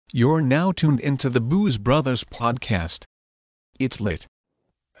You're now tuned into the Booze Brothers podcast. It's lit.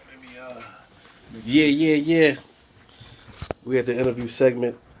 Maybe, yeah. We had the interview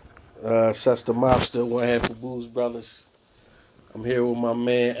segment. Shuts the Mobster, one half of Booze Brothers. I'm here with my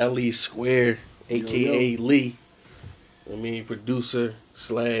man Ellie Square, aka Lee. I mean, producer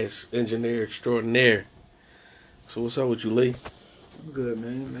slash engineer extraordinaire. So what's up with you, Lee? I'm good,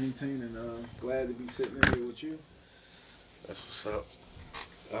 man. Maintaining. Glad to be sitting in here with you. That's what's up.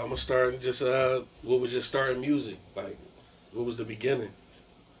 I'm gonna start just what was your starting music? Like, what was the beginning?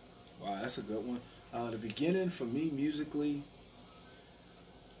 Wow, that's a good one. The beginning for me musically,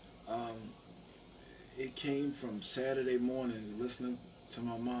 um, it came from Saturday mornings listening to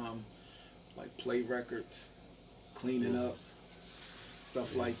my mom, like play records, cleaning up,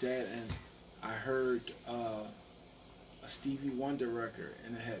 stuff like that, and I heard a Stevie Wonder record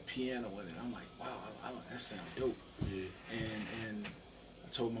and it had piano in it. I'm like, wow, that sounds dope. Yeah. And I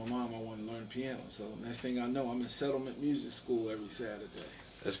told my mom I wanted to learn piano. So next thing I know, I'm in Settlement Music School every Saturday.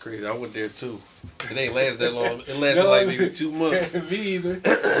 That's crazy. I went there too. It ain't last that long. It lasted like maybe 2 months. Me either.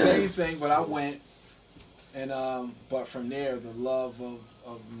 Same thing, but I went, and but from there, the love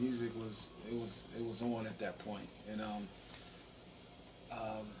of music was on at that point, and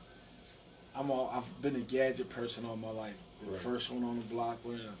I've been a gadget person all my life. The first one on the block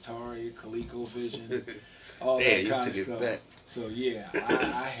was an Atari, ColecoVision, all that kind of stuff. Back. So yeah,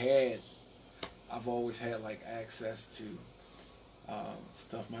 I've always had like access to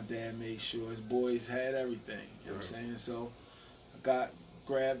stuff my dad made sure his boys had everything. You know what I'm saying? So I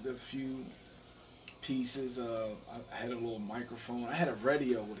grabbed a few pieces. I had a little microphone. I had a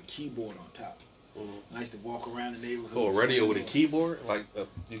radio with a keyboard on top. Mm-hmm. And I used to walk around the neighborhood. Oh, a radio with a keyboard? Like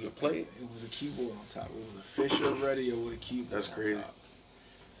you could play it? It was a keyboard on top. It was a Fisher radio with a keyboard. That's crazy. On top.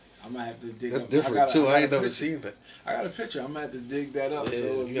 I might have to dig That's up. Different too. I ain't never seen that. I got a picture. I'm gonna have to dig that up. Yeah,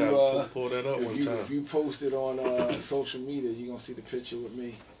 so if you gotta pull that up one time. If you post it on social media, you're gonna see the picture with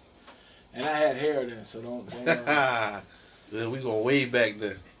me. And I had hair then, so don't. Yeah, we going way back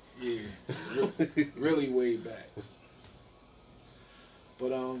then. Yeah, really way back.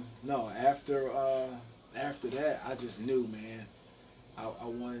 But no. After that, I just knew, man. I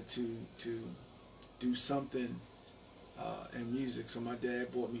wanted to do something in music. So my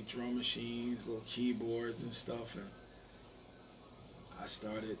dad bought me drum machines, little keyboards and stuff, and I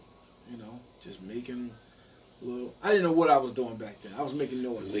started, just making little. I didn't know what I was doing back then. I was making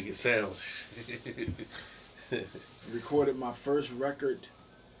noise. Just making sounds. Recorded my first record,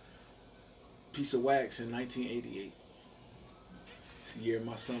 Piece of Wax, in 1988. It's the year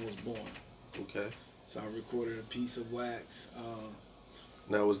my son was born. Okay. So I recorded a Piece of Wax.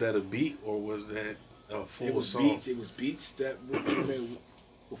 Now, was that a beat or was that a full song? Beats. It was beats that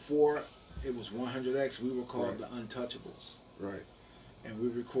before it was 100X. We were called the Untouchables. Right. And we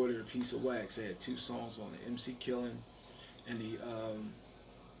recorded a Piece of Wax. It had 2 songs on it: MC Killing and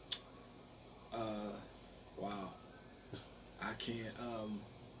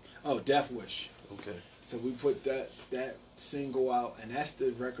the Death Wish. Okay. So we put that single out, and that's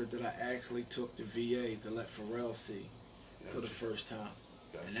the record that I actually took to VA to let Pharrell see for the first time.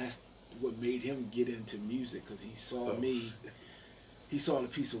 And that's what made him get into music, because he saw me. He saw the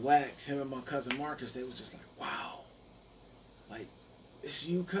Piece of Wax. Him and my cousin Marcus, they was just like, wow. Like, it's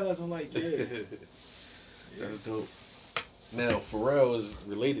you, cuz? I'm like, yeah. That's dope. Now, Pharrell is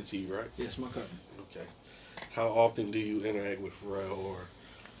related to you, right? Yes, my cousin. Okay. How often do you interact with Pharrell? Or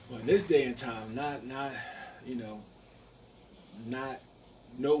well, in this day and time, not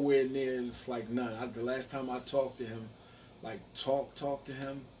nowhere near. It's like none. The last time I talked to him, like talk to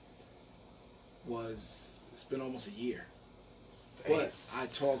him, it's been almost a year. Dang. But I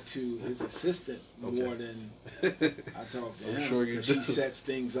talked to his assistant more than I talked to him, because she sets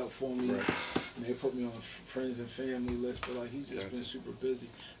things up for me. Right. And they put me on a friends and family list, but like he's just been super busy.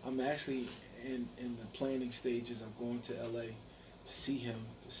 I'm actually in the planning stages of going to LA to see him,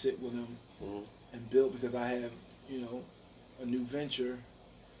 to sit with him, and build, because I have a new venture.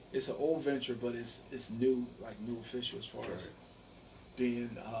 It's an old venture, but it's new, like new official as far as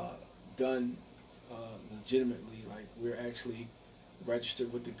being done legitimately. Like, we're actually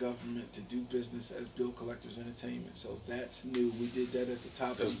registered with the government to do business as Bill Collectors Entertainment. So that's new. We did that at the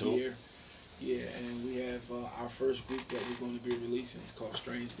top of the year. Yeah, and we have our first group that we're going to be releasing. It's called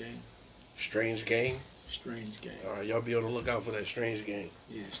Strange Gang. Strange Gang? Strange Gang. All right, y'all be on the lookout for that Strange Gang.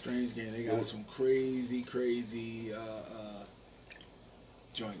 Yeah, Strange Gang. They got some crazy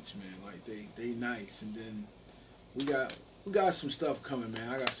joints, man. Like, they nice. And then we got some stuff coming, man.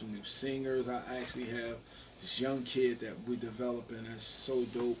 I got some new singers. I actually have this young kid that we're developing that's so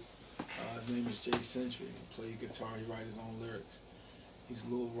dope. His name is Jay Century. He plays guitar. He writes his own lyrics. He's a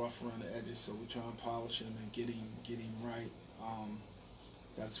little rough around the edges, so we try and polish him and get him right.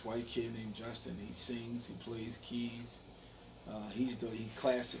 Got this white kid named Justin. He sings, he plays keys. He's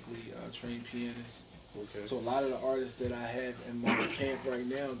classically trained pianist. Okay. So a lot of the artists that I have in my camp right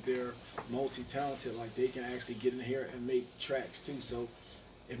now, they're multi-talented. Like they can actually get in here and make tracks too. So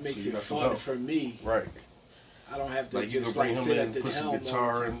it makes it fun for me. Right. I don't have to like just you can bring like him sit in, at the put some helm.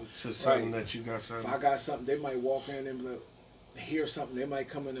 guitar into something that you got something. If I got something, they might walk in and like, hear something. They might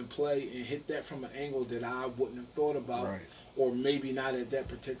come in and play and hit that from an angle that I wouldn't have thought about, right. or maybe not at that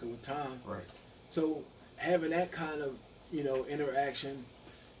particular time. Right. So having that kind of interaction,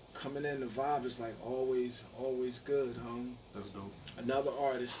 coming in, the vibe is like always good. That's dope. Another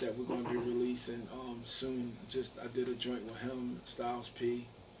artist that we're gonna be releasing soon. I did a joint with him, Styles P.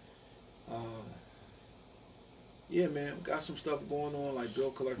 Yeah, man, we got some stuff going on like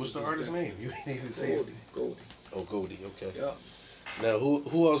Bill Collectors. What's the artist's name? You ain't even say it. Goldie. Oh, Goldie. Okay. Yeah. Now,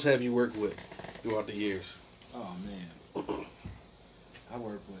 who else have you worked with throughout the years? Oh man,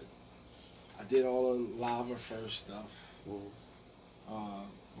 I did all the Lava First stuff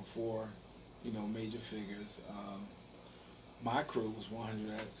before, Major Figures. My crew was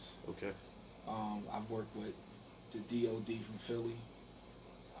 100X. Okay. I've worked with the DOD from Philly.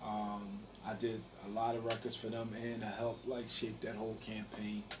 I did a lot of records for them and I helped shape that whole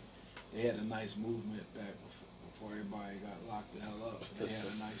campaign. They had a nice movement back before everybody got locked the hell up. They had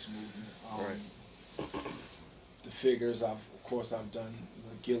a nice movement. Right. The Figures, of course I've done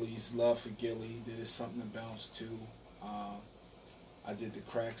Gilly's Love for Gilly. Did Something to Bounce To. I did the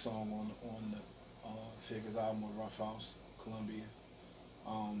Crack song on the Figures album with Rough House, Columbia.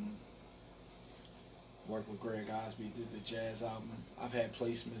 Worked with Greg Osby, did the jazz album. I've had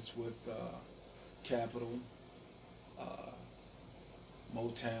placements with Capitol,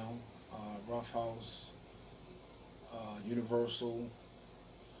 Motown, Rough House, Universal,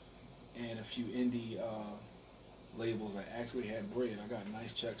 and a few indie labels. I actually had bread. I got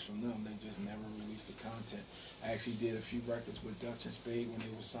nice checks from them. They just never released the content. I actually did a few records with Dutch and Spade when they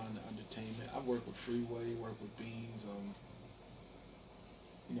were signed to Entertainment. I've worked with Freeway, worked with Beans, and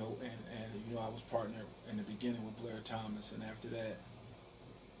I was partnered in the beginning with Blair Thomas, and after that,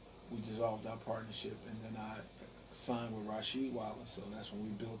 we dissolved our partnership, and then I signed with Rasheed Wallace. So that's when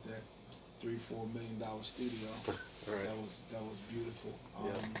we built that $3-4 million studio. Right. That was beautiful.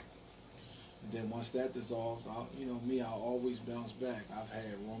 Yeah. And then once that dissolved, I'll always bounce back. I've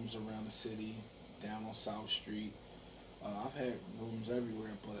had rooms around the city, down on South Street. I've had rooms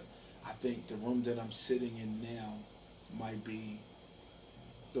everywhere, but I think the room that I'm sitting in now might be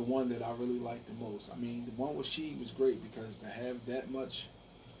the one that I really like the most. I mean, the one with She was great because to have that much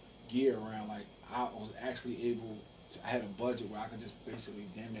gear around, I was actually able to, I had a budget where I could just basically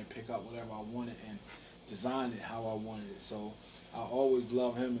damn near pick up whatever I wanted and design it how I wanted it. So I always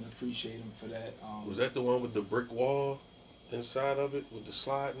love him and appreciate him for that. Was that the one with the brick wall inside of it with the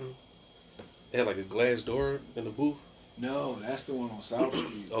sliding? It had like a glass door in the booth? No, that's the one on South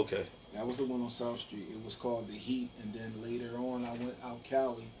Street. Okay. That was the one on South Street. It was called The Heat, and then later on I went out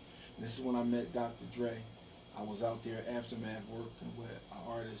Cali. This is when I met Dr. Dre. I was out there Aftermath working with an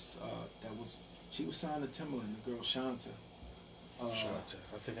artist she was signed to Timbaland, the girl Shanta. Shanta.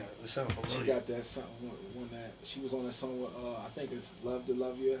 I think it sounds familiar. She got that song when she was on that song with I think it's Love to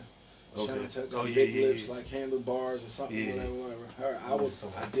Love You. Okay. Shanta got yeah, big yeah, lips yeah. like handlebars or something, Yeah.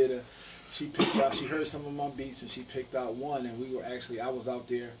 whatever. She picked out, she heard some of my beats and she picked out one, and I was out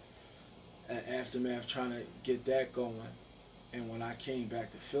there at Aftermath trying to get that going. And when I came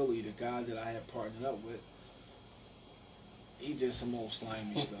back to Philly, the guy that I had partnered up with, he did some old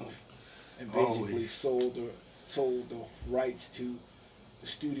slimy stuff and basically sold the rights to the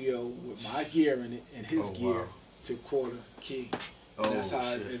studio with my gear in it and his gear to Quarter Key. And that's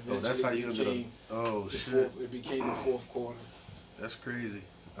how it eventually that's how you ended up. Oh, shit. It became the fourth quarter. That's crazy.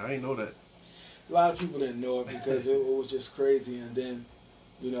 I didn't know that. A lot of people didn't know it because it was just crazy. And then,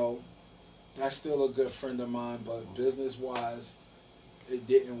 that's still a good friend of mine, but business-wise, it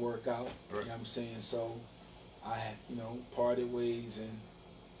didn't work out. Right. You know what I'm saying? So I, parted ways, and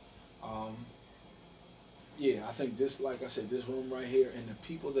I think this, like I said, this room right here and the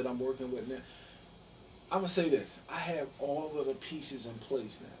people that I'm working with now, I'm going to say this. I have all of the pieces in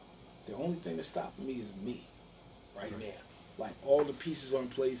place now. The only thing that's stopping me is me right now. Like, all the pieces are in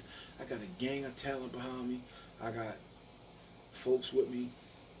place. I got a gang of talent behind me. I got folks with me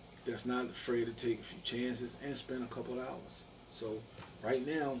that's not afraid to take a few chances and spend a couple of hours. So right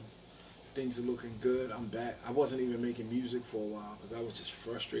now, things are looking good. I'm back. I wasn't even making music for a while because I was just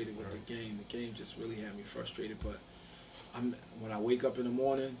frustrated with the game. The game just really had me frustrated. But when I wake up in the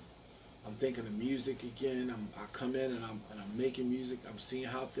morning, I'm thinking of music again. I come in and I'm making music. I'm seeing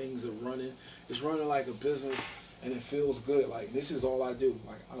how things are running. It's running like a business, and it feels good. Like this is all I do.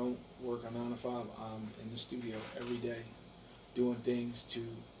 Like I don't work a 9 to 5. I'm in the studio every day, doing things to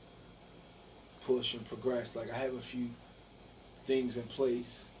push and progress. Like I have a few things in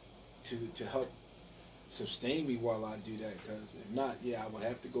place to help sustain me while I do that. Because if not, yeah, I would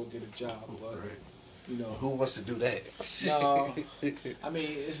have to go get a job. But Right. you know, Who wants to do that? no, I mean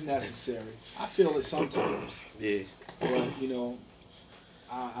it's necessary. I feel it sometimes. Yeah. But you know,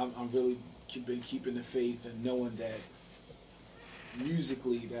 I'm really been keeping the faith and knowing that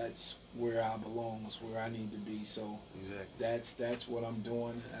musically that's where I belong. It's where I need to be. So Exactly. that's what I'm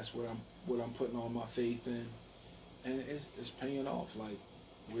doing. That's what I'm putting all my faith in, and it's paying off. Like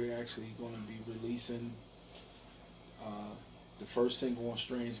we're actually going to be releasing the first single on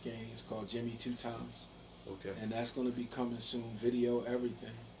Strange Game. It's called Jimmy Two Times. Okay. And that's going to be coming soon. Video,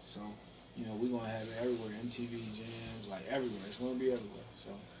 everything. So, you know, we're going to have it everywhere. MTV, jams, like everywhere. It's going to be everywhere. So.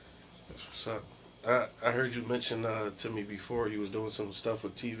 That's what's up. I heard you mention to me before you was doing some stuff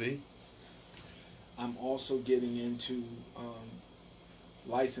with TV. I'm also getting into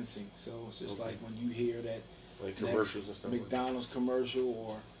licensing. So it's just like when you hear that like commercials and stuff. McDonald's commercial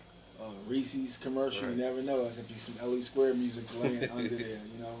or Reese's commercial, Right. You never know. There could be some LE Square music laying under there,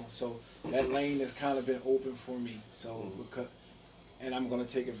 you know. So that lane has kind of been open for me. So and I'm gonna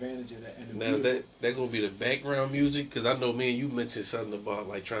take advantage of that. And now that gonna be the background music, because I know me and you mentioned something about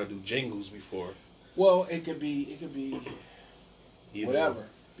like trying to do jingles before. Well, it could be Either whatever. one.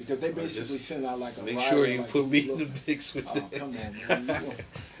 Because they basically send out like a make rider, sure you like, put me in the mix with oh, that. come on, man.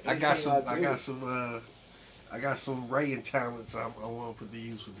 I got some writing talents I want to put to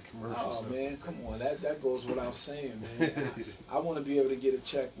use with the commercials. Oh man, come on, that goes without saying, man. I want to be able to get a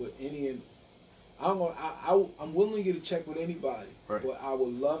check with any. I'm willing to get a check with anybody, right. But I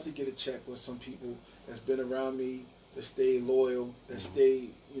would love to get a check with some people that's been around me, that stay loyal, that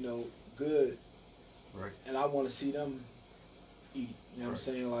stay, you know, good. Right. And I want to see them eat. You know what I'm right.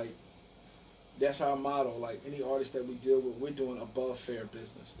 saying? Like, that's our motto. Like, any artist that we deal with, we're doing above fair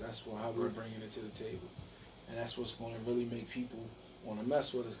business. That's how we're bringing it to the table. And that's what's going to really make people want to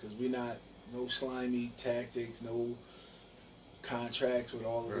mess with us, because we're not, no slimy tactics, no contracts with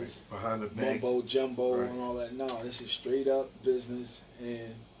all of this behind the back mumbo jumbo and all that. No, this is straight up business,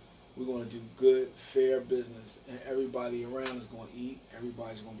 and we're going to do good, fair business, and everybody around is going to eat.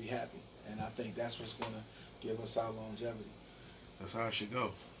 Everybody's going to be happy, and I think that's what's going to give us our longevity. That's how it should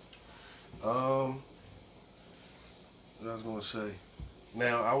go. What I was going to say.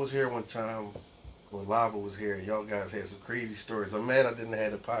 Now, I was here one time when Lava was here, and y'all guys had some crazy stories. I'm mad I didn't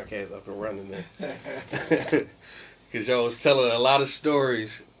have the podcast up and running there. Because y'all was telling a lot of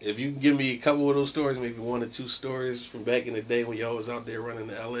stories. If you can give me a couple of those stories, maybe 1 or 2 stories from back in the day when y'all was out there running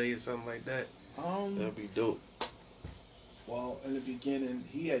to LA or something like that, that'd be dope. Well, in the beginning,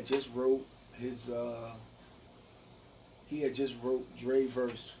 he had just wrote Dre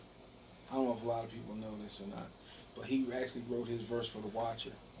verse. I don't know if a lot of people know this or not, but he actually wrote his verse for The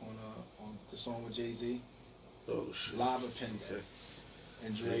Watcher on the song with Jay-Z. Oh shit! Lava penned that,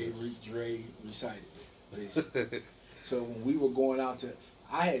 and Dre recited it, basically. So when we were going out to,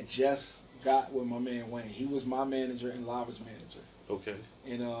 I had just got with my man Wayne. He was my manager and Lava's manager. Okay.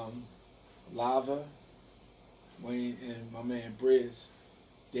 And Lava, Wayne, and my man Briz,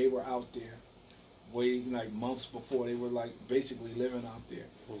 they were out there way like months before. They were like basically living out there.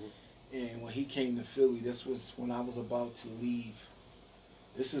 Mm-hmm. And when he came to Philly, this was when I was about to leave.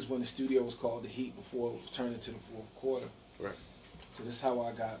 This is when the studio was called The Heat before it turned into the fourth quarter. Right. So this is how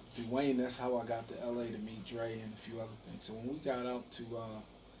I got to Wayne. That's how I got to LA to meet Dre and a few other things. So when we got out to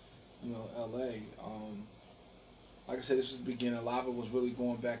LA, like I said, this was the beginning. Lava was really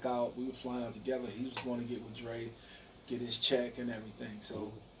going back out. We were flying out together. He was going to get with Dre, get his check and everything.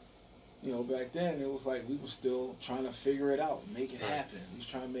 So, you know, back then it was like we were still trying to figure it out, make it happen. We was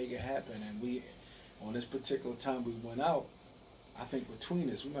trying to make it happen. And we, on this particular time we went out, I think between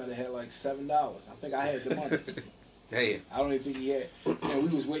us, we might have had like $7. I think I had the money. Damn. I don't even think he had. And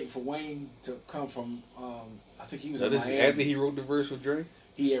we was waiting for Wayne to come from, I think he was in this Miami. After he wrote the verse with Dre?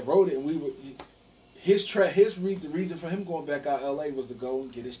 He had wrote it, and we were... the reason for him going back out LA was to go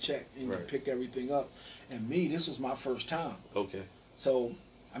and get his check and pick everything up. And me, this was my first time. Okay. So,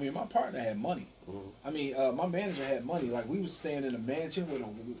 I mean, my partner had money. Mm-hmm. I mean, my manager had money. Like, we was staying in a mansion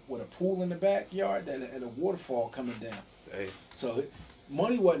with a pool in the backyard and a waterfall coming down. Hey. So,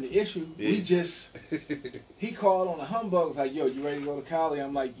 money wasn't the issue. Yeah. We just, he called on the humbug, was like, yo, you ready to go to Cali?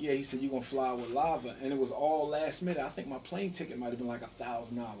 I'm like, yeah. He said, you going to fly with Lava. And it was all last minute. I think my plane ticket might have been like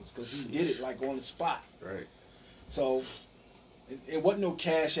 $1,000 because he did it like on the spot. Right. So, It wasn't no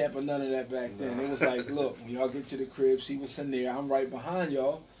Cash App or none of that back then. It was like, look, when y'all get to the crib, she was in there. I'm right behind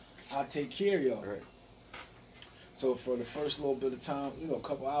y'all. I'll take care of y'all. Right. So for the first little bit of time, a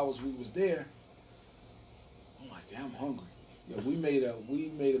couple hours we was there, I'm like, damn, I'm hungry. We made a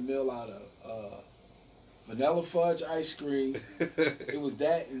meal out of vanilla fudge ice cream. It was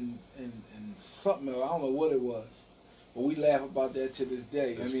that and something else. I don't know what it was, but we laugh about that to this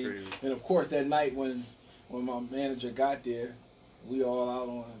day. That's crazy. And of course that night when my manager got there, we all out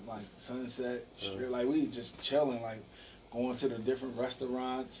on like Sunset Strip, like we just chilling, like going to the different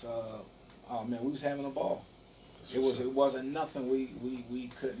restaurants. Oh man, we was having a ball. It wasn't nothing we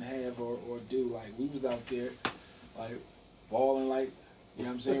couldn't have or do. Like we was out there, like balling, like you know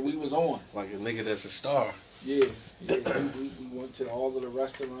what I'm saying. We was on. Like a nigga that's a star. Yeah. We went to all of the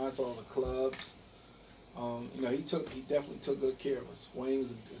restaurants, all the clubs. He definitely took good care of us. Wayne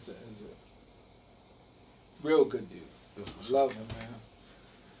is a real good dude. Love him, man.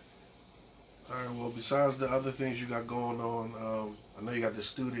 All right. Well, besides the other things you got going on, I know you got the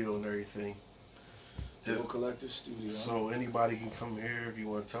studio and everything. Just Collector Studio. So anybody can come here if you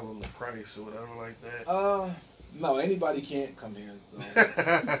want to tell them the price or whatever like that. No, anybody can't come here.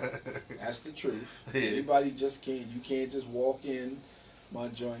 That's the truth. Yeah. Anybody just can't. You can't just walk in my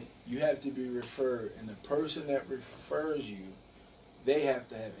joint. You have to be referred, and the person that refers you, they have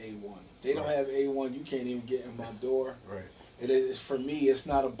to have A1. If they don't have A1, you can't even get in my door. Right. It is, for me, it's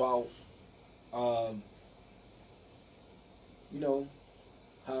not about, how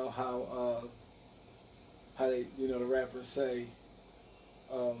they, the rappers say,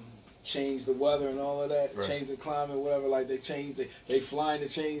 change the weather and all of that, change the climate, whatever. Like they flying to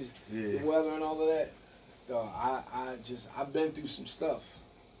change the weather and all of that. I've been through some stuff,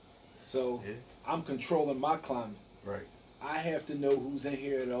 so I'm controlling my climate. Right. I have to know who's in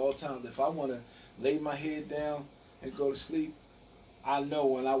here at all times. If I want to lay my head down and go to sleep, I know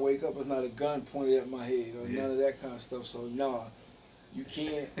when I wake up, it's not a gun pointed at my head or none of that kind of stuff. So no, you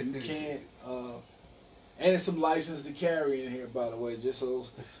can't. And it's some license to carry in here, by the way, just so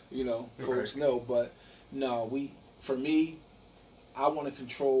folks know. But no, for me, I want to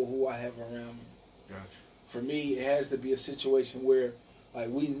control who I have around me. Gotcha. For me, it has to be a situation where, like,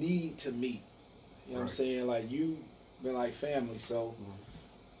 we need to meet. You know what I'm saying? Like, you been like family, so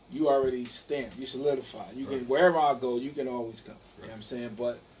you already stamped, you solidified. You can, wherever I go, you can always come. You know what I'm saying?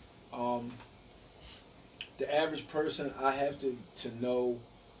 But the average person, I have to know.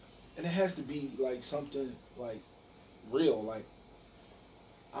 And it has to be like something like real. Like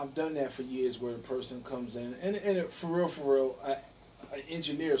I've done that for years, where a person comes in and for real, an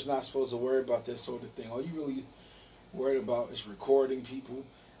engineer is not supposed to worry about that sort of thing. All you really worried about is recording people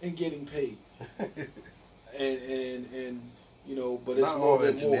and getting paid. and but it's not a little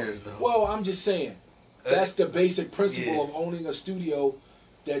bit more. Though. Well, I'm just saying that's the basic principle of owning a studio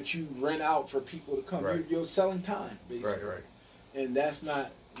that you rent out for people to come. Right. You're selling time, basically. Right. And that's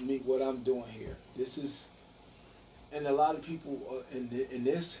not what I'm doing here. This is, and a lot of people in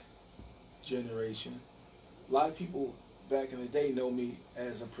this generation, a lot of people back in the day know me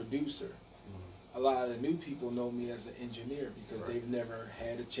as a producer. A lot of the new people know me as an engineer because they've never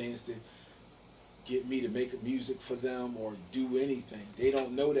had a chance to get me to make music for them or do anything. They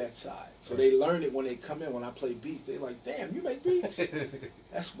don't know that side. So they learn it when they come in. When I play beats, they're like, damn, you make beats?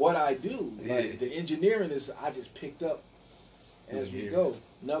 That's what I do. Like, the engineering is, I just picked up as we go.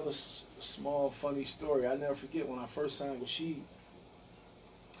 Another small funny story. I never forget when I first signed with Sheed.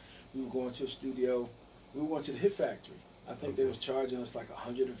 We were going to a studio. We went to the Hit Factory. I think they was charging us like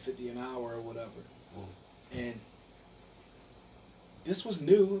 $150 an hour or whatever. And this was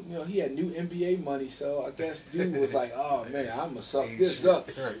new. He had new NBA money, so I guess dude was like, oh man, I'm gonna suck this up.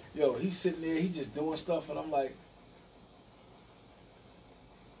 Yo, he's sitting there, he just doing stuff, and I'm like,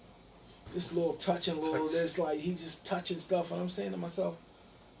 just little touching, little this, like he just touching stuff, and I'm saying to myself,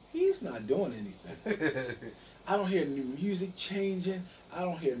 he's not doing anything. I don't hear new music changing. I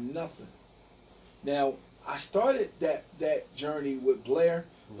don't hear nothing. Now, I started that journey with Blair,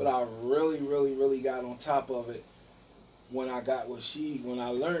 but I really got on top of it when I got with Sheed. When I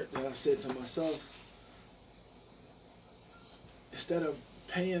learned, and I said to myself, instead of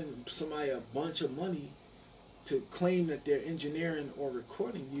paying somebody a bunch of money to claim that they're engineering or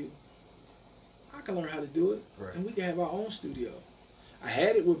recording you, I can learn how to do it, and we can have our own studio. I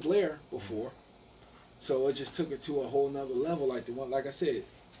had it with Blair before, so it just took it to a whole nother level. Like I said,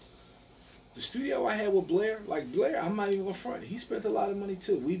 the studio I had with Blair, I'm not even gonna front. He spent a lot of money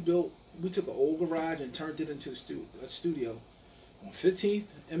too. We took an old garage and turned it into a studio on 15th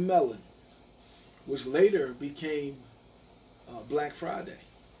and Mellon, which later became Black Friday.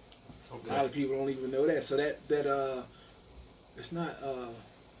 A lot of people don't even know that. So It's not.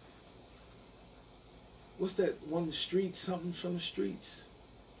 What's that one? Street something from the streets.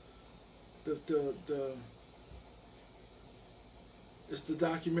 The. It's the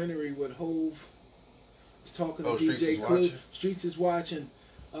documentary with Hove. He's talking to DJ Clue. Streets is watching.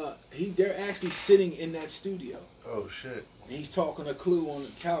 They're actually sitting in that studio. Oh shit! And he's talking to Clue on the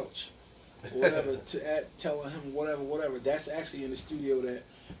couch, or whatever, telling him whatever. That's actually in the studio that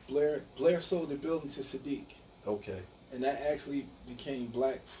Blair sold the building to Sadiq. Okay. And that actually became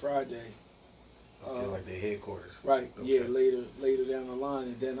Black Friday. Okay, like their headquarters. Right. Okay. Yeah. Later down the line,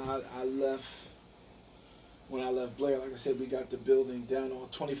 and then I left. When I left Blair, like I said, we got the building down on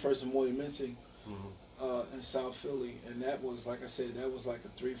 21st and Moyamensing. In South Philly, and that was, like I said, that was like a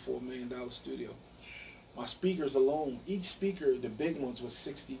 $3-4 million studio. My speakers alone, each speaker, the big ones, was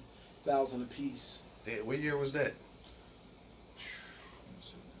 $60,000 a piece. Yeah, what year was that?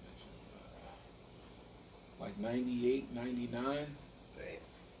 Like 98, 99. Damn.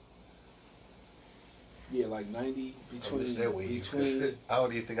 Yeah, like 90 between. I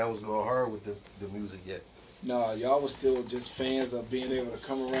don't even think I was going hard with the music yet. No, y'all was still just fans of being able to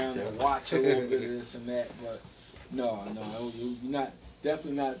come around and watch a little bit of this and that, but no, you're not,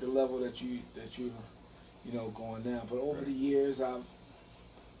 definitely not the level that you're going down. But over the years, I've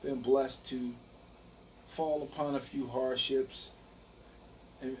been blessed to fall upon a few hardships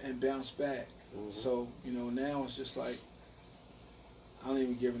and bounce back. So now it's just like I don't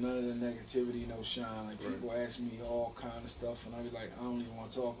even give none of the negativity no shine. Like people ask me all kind of stuff, and I be like, I don't even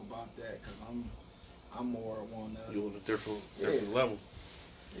want to talk about that because I'm more on the... You're on a different level.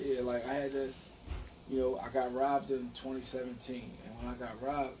 Yeah, like I had to, I got robbed in 2017. And when I got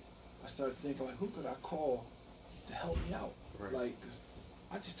robbed, I started thinking, like, who could I call to help me out? Right. Like, because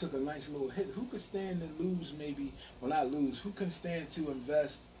I just took a nice little hit. Who could stand to lose maybe, well, not lose, who could stand to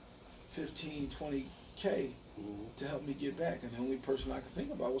invest 15, 20K to help me get back? And the only person I could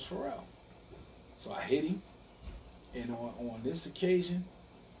think about was Pharrell. So I hit him. And on this occasion,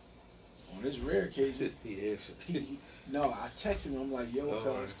 on this rare occasion, he answered. No, I texted him. I'm like, yo,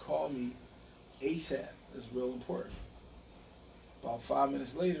 cuz, call me ASAP. It's real important. About 5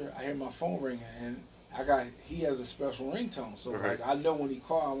 minutes later, I hear my phone ringing, and he has a special ringtone. So like, I know when he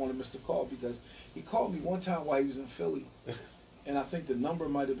called, I want to miss the call because he called me one time while he was in Philly, and I think the number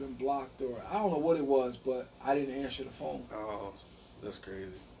might have been blocked or I don't know what it was, but I didn't answer the phone. Oh, that's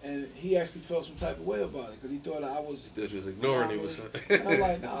crazy. And he actually felt some type of way about it because he thought I was... He thought you was ignoring him or something. And I'm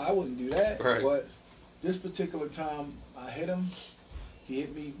like, no, I wouldn't do that. Right. But this particular time, I hit him. He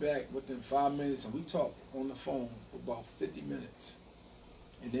hit me back within 5 minutes, and we talked on the phone for about 50 minutes.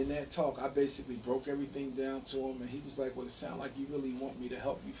 And in that talk, I basically broke everything down to him, and he was like, well, it sounds like you really want me to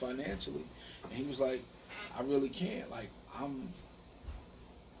help you financially. And he was like, I really can't. Like, he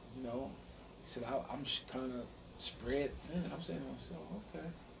said, I'm kind of spread thin. I'm saying to myself, okay.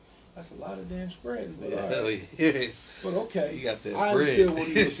 That's a lot of damn spread. But, but okay. You got that I bread. understood what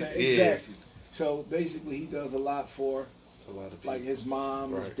he was saying. Yeah. Exactly. So basically, he does a lot for a lot of people. like his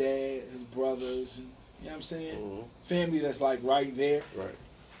mom, his dad, his brothers, and you know what I'm saying? Family that's like right there. Right.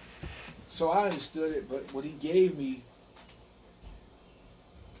 So I understood it, but what he gave me,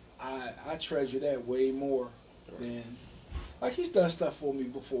 I treasure that way more than, like he's done stuff for me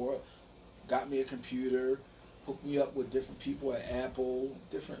before. Got me a computer, hooked me up with different people at Apple,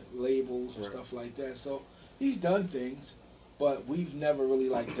 different labels and stuff like that. So he's done things, but we've never really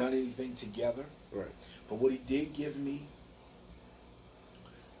like done anything together. Right. But what he did give me,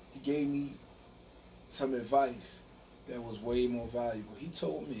 he gave me some advice that was way more valuable. He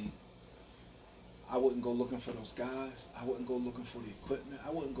told me I wouldn't go looking for those guys. I wouldn't go looking for the equipment.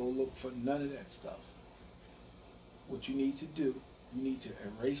 I wouldn't go look for none of that stuff. What you need to do, you need to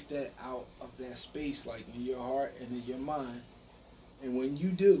erase that out of that space, like in your heart and in your mind. And when you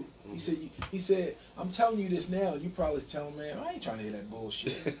do, he said, I'm telling you this now, you probably tell him, man, I ain't trying to hear that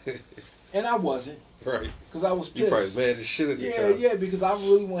bullshit. And I wasn't. Right. Because I was pissed. You probably mad as shit at the time. Yeah, because I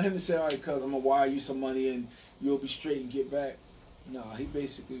really want him to say, all right, cuz I'm going to wire you some money and you'll be straight and get back. No, he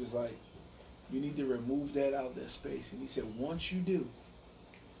basically was like, you need to remove that out of that space. And he said, once you do,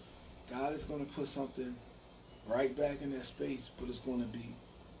 God is going to put something right back in that space, but it's going to be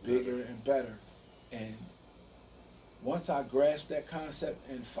bigger and better. And once I grasped that concept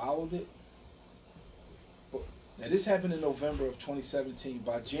and followed it, now this happened in November of 2017.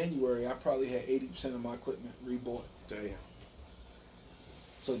 By January, I probably had 80% of my equipment rebought. Damn.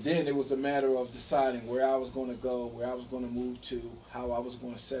 So then it was a matter of deciding where I was going to go, where I was going to move to, how I was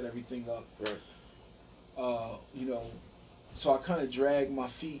going to set everything up. Right. You know, so I kind of dragged my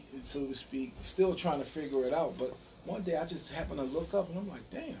feet, so to speak, still trying to figure it out. But one day I just happened to look up and I'm like,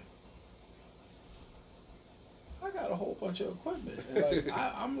 damn, I I got a whole bunch of equipment. And like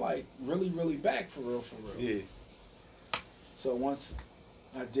I'm like really back for real. Yeah. So once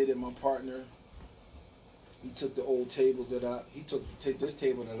I did it, my partner, he took the old table this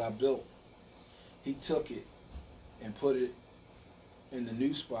table that I built. He took it and put it in the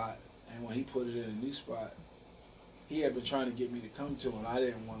new spot. And when he put it in the new spot, he had been trying to get me to come to, and I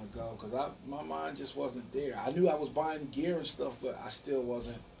didn't want to go because my mind just wasn't there. I knew I was buying gear and stuff, but I still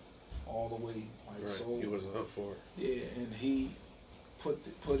wasn't all the way like sold. He wasn't up for it. Yeah, and he put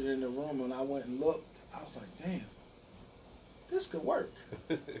it in the room, and I went and looked. I was like, damn, this could work.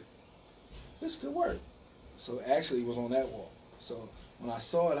 This could work. So actually, it was on that wall. So when I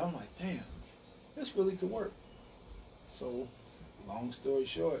saw it, I'm like, damn, this really could work. So long story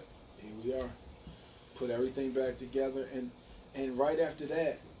short, here we are. Put everything back together, and right after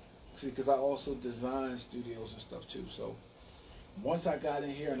that, see, because I also design studios and stuff too. So once I got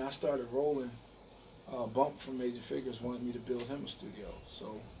in here and I started rolling, Bump from Major Figures wanted me to build him a studio.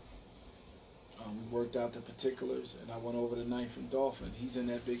 So we worked out the particulars, and I went over to Ninth and Dolphin. He's in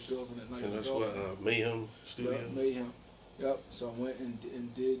that big building at Ninth and Dolphin. And that's what Mayhem Studio. Yep, Mayhem. Yep. So I went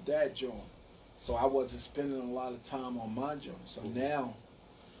and did that joint. So I wasn't spending a lot of time on my joint. So now,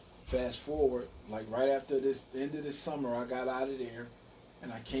 fast forward, like right after the end of this summer, I got out of there,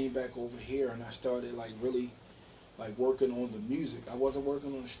 and I came back over here, and I started like really, like working on the music. I wasn't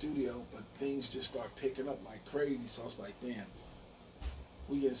working on the studio, but things just started picking up like crazy. So I was like, damn,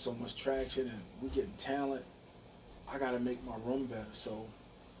 we getting so much traction, and we getting talent. I got to make my room better. So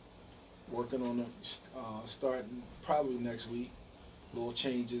working on the starting probably next week, little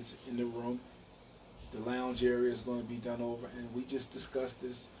changes in the room. The lounge area is going to be done over, and we just discussed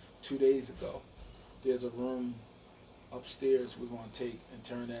this 2 days ago. There's a room upstairs we're going to take and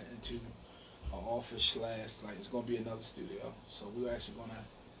turn that into an office / like it's going to be another studio. So we're actually going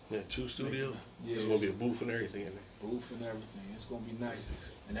to... Yeah, 2 studios? Yeah, there's going to be a booth and everything in there. Booth and everything. It's going to be nice.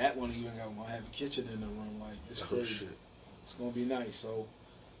 And that one even going to have a kitchen in the room. Like, it's crazy. Shit. It's going to be nice. So,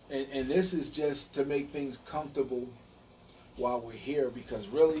 and this is just to make things comfortable while we're here, because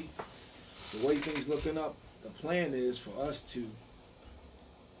really, the way things looking up, the plan is for us to,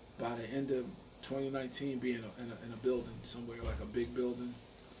 by the end of 2019, be in a building somewhere, like a big building,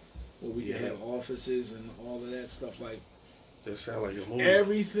 where we can have offices and all of that stuff. Like, that sound like a movie.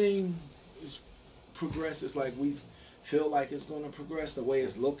 Everything is progresses like we feel like it's going to progress the way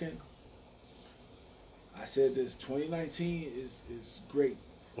it's looking. I said this, 2019 is great,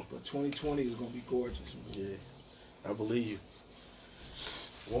 but 2020 is going to be gorgeous. Yeah, I believe you.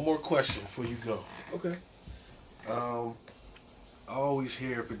 One more question before you go. Okay. I always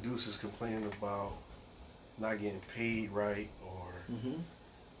hear producers complaining about not getting paid right, or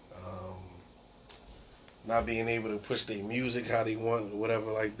not being able to push their music how they want, or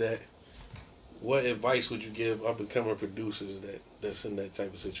whatever like that. What advice would you give up and coming producers that's in that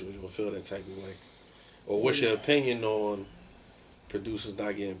type of situation, or feel that type of way? Or what's your opinion on producers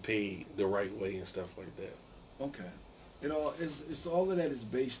not getting paid the right way and stuff like that? Okay. It's all of that is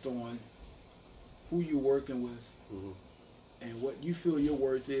based on who you're working with, and what you feel your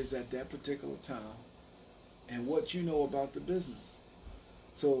worth is at that particular time, and what you know about the business.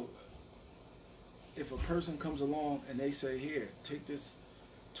 So if a person comes along and they say, here, take this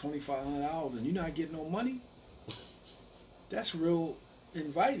 $2,500 and you're not getting no money, that's real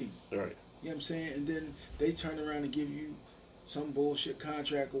inviting. Right. You know what I'm saying? And then they turn around and give you some bullshit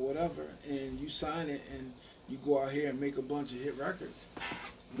contract or whatever, and you sign it, and you go out here and make a bunch of hit records.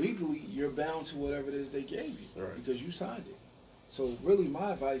 Legally, you're bound to whatever it is they gave you, right, because you signed it. So really,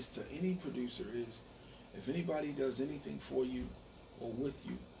 my advice to any producer is, if anybody does anything for you or with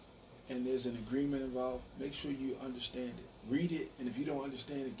you, and there's an agreement involved, make sure you understand it. Read it, and if you don't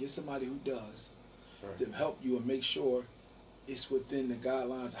understand it, get somebody who does, right, to help you and make sure it's within the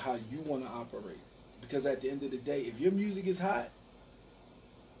guidelines of how you want to operate. Because at the end of the day, if your music is hot,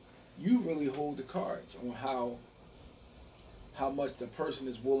 you really hold the cards on how much the person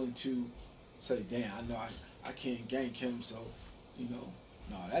is willing to say, damn, I know I can't gank him, so, no,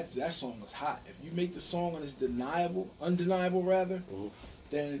 that song is hot. If you make the song and it's undeniable rather,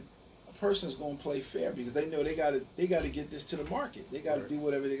 then a person is going to play fair, because they know they got to get this to the market. They got to do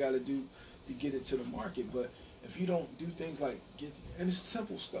whatever they got to do to get it to the market. But if you don't do things like and it's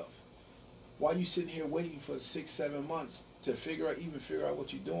simple stuff. While you sitting here waiting for 6-7 months to figure out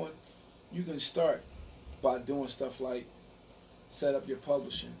what you're doing, you can start by doing stuff like set up your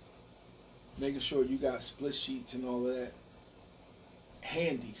publishing, making sure you got split sheets and all of that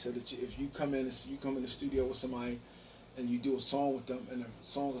handy, so that if you come in the studio with somebody and you do a song with them, and the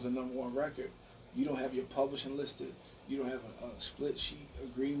song is a #1 record, you don't have your publishing listed, you don't have a split sheet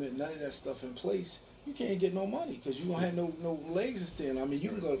agreement, none of that stuff in place, you can't get no money because you don't have no legs to stand on. I mean, you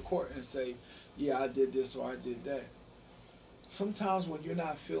can go to court and say, yeah, I did this or I did that. Sometimes when you're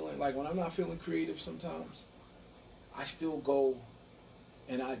not feeling, like when I'm not feeling creative sometimes, I still go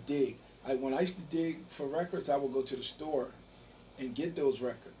and I dig. When I used to dig for records, I would go to the store and get those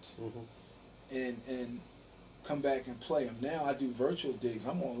records and come back and play them. Now I do virtual digs.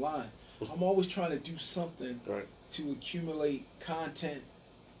 I'm online. I'm always trying to do something to accumulate content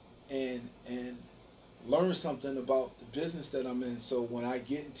and learn something about the business that I'm in. So when I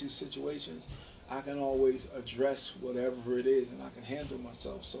get into situations, I can always address whatever it is and I can handle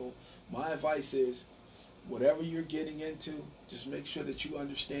myself. So my advice is, whatever you're getting into, just make sure that you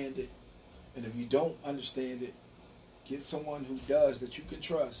understand it. And if you don't understand it, get someone who does, that you can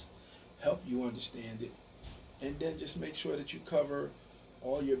trust, help you understand it. And then just make sure that you cover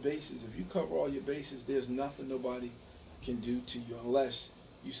all your bases. If you cover all your bases, there's nothing nobody can do to you unless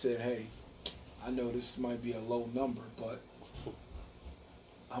you say, hey, I know this might be a low number, but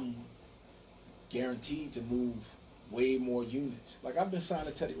I'm guaranteed to move way more units. Like I've been signed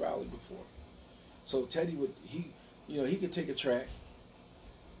to Teddy Riley before. So Teddy he could take a track,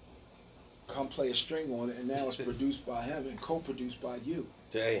 come play a string on it, and now it's produced by him and co-produced by you.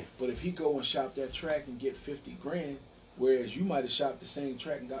 Damn. But if he go and shop that track and get 50 grand, whereas you might have shopped the same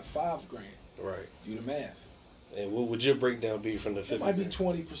track and got 5 grand. Right. Do the math. And what would your breakdown be from the 50? It might be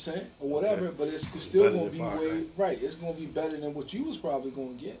 20% or whatever, but it's still going to be way right. It's going to be better than what you was probably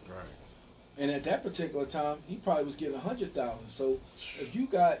going to get. Right. And at that particular time, he probably was getting 100,000. So if you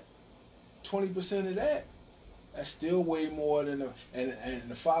got 20% of that, that's still way more than and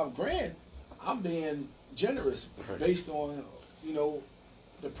the 5 grand. I'm being generous based on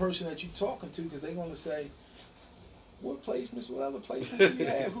the person that you're talking to, because they're going to say, what placements, what other placements do you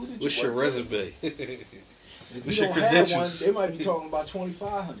have? Who did you What's your resume? If you don't have one, they might be talking about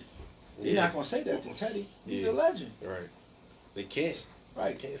 2,500. They're not going to say that to Teddy. He's a legend. Right. They can't.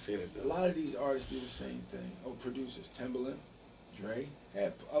 Right. They can't say that. A lot of these artists do the same thing. Oh, producers. Timbaland, Dre,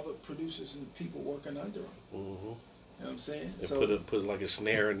 had other producers and people working under them. You know what I'm saying? And so put like a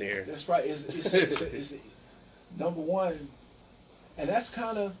snare in there. That's right. It's number one, and that's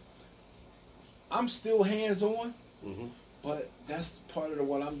kind of, I'm still hands-on, but that's part of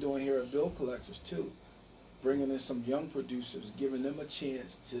what I'm doing here at Bill Collectors too. Bringing in some young producers, giving them a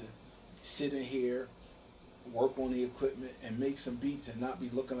chance to sit in here, work on the equipment, and make some beats and not be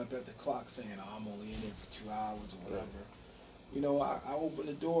looking up at the clock saying, oh, I'm only in there for 2 hours or whatever. I open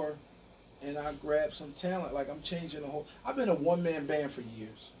the door and I grab some talent. Like I'm changing the whole. I've been a one-man band for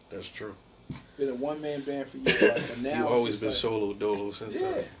years. That's true. Been a one-man band for years. But now you've always been solo dolo since.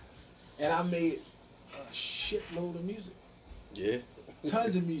 Yeah. And I made a shitload of music. Yeah.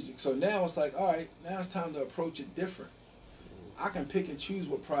 Tons of music. So now it's like, all right, now it's time to approach it different. I can pick and choose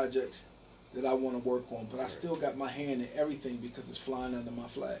what projects that I want to work on, but I still got my hand in everything because it's flying under my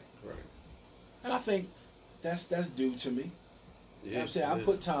flag. Right. And I think that's due to me. Yeah, you know what I'm saying? I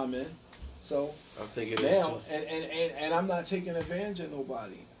put time in. So I think it now, is too. And I'm not taking advantage of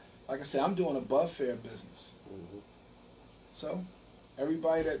nobody. Like I said, I'm doing above fair business. So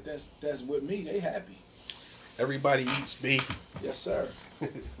everybody that's with me, they happy. Everybody eats beef. Yes, sir. All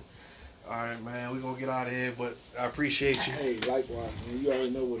right, man. We're going to get out of here, but I appreciate you. Hey, likewise, man. You already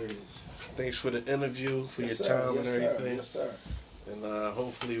know what it is. Thanks for the interview, for your time and everything. Yes, sir. And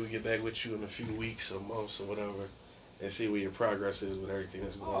hopefully we get back with you in a few weeks or months or whatever and see where your progress is with everything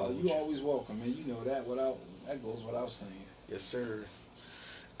that's going on. Oh, you always welcome, man. You know that that goes without saying. Yes, sir.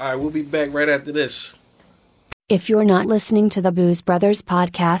 All right, we'll be back right after this. If you're not listening to the Booze Brothers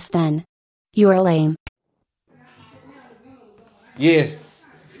podcast, then you're lame. Yeah.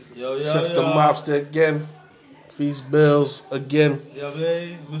 Yo, the mobster again. Feast Bills again. Yeah,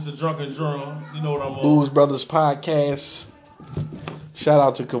 man. Mr. Drunken Drum. You know what I'm on. Booze Brothers podcast. Shout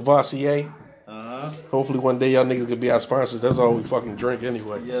out to Cavassier. Hopefully one day y'all niggas can be our sponsors. That's all we fucking drink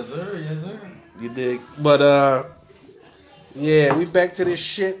anyway. Yes, sir. Yes, sir. You dig? But, yeah, we back to this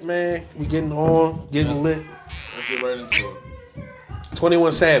shit, man. We getting on, getting lit. Let's get right into it.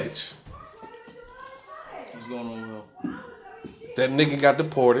 21 Savage. What's going on, Will? That nigga got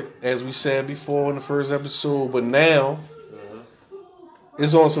deported, as we said before in the first episode, but now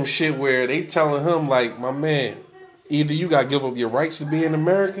it's on some shit where they telling him, like, my man, either you got to give up your rights to be in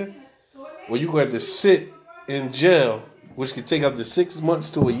America, or you got to sit in jail, which could take up to 6 months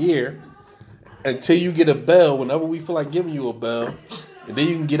to a year, until you get a bail, whenever we feel like giving you a bail, and then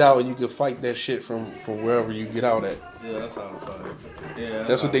you can get out and you can fight that shit from wherever you get out at. Yeah, that's how to fight. Yeah,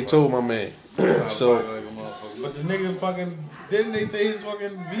 that's what they told my man. So, but the nigga fucking, didn't they say his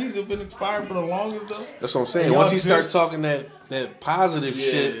fucking visa been expired for the longest though? That's what I'm saying. Once he start talking that positive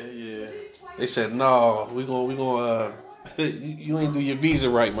shit, They said, no, we gonna you ain't do your visa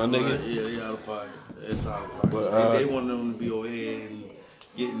right, my nigga. Yeah, they out of pocket. It's out of pocket. But, they want them to be over here and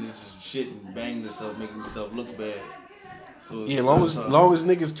getting into some shit and banging themselves, making themselves look bad. So yeah, long as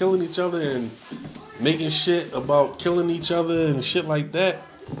niggas killing each other and making shit about killing each other and shit like that,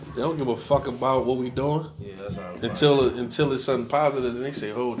 they don't give a fuck about what we doing. Yeah, that's how until it's something positive, and they say,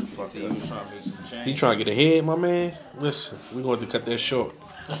 hold the fuck up. He was trying to make some change. He trying to get ahead, my man. Listen, we're going to cut that short.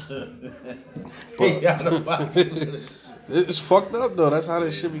 It's fucked up though. That's how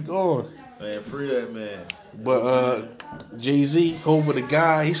this shit be going. Man, free that man. But Jay-Z, over the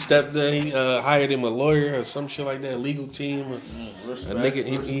guy, he stepped in. He hired him a lawyer or some shit like that, a legal team.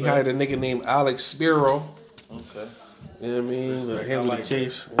 He hired a nigga named Alex Spiro. Okay. You know what I mean? To handle the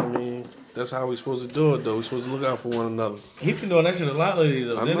case. I mean, that's how we supposed to do it though. We supposed to look out for one another. He been doing that shit a lot lately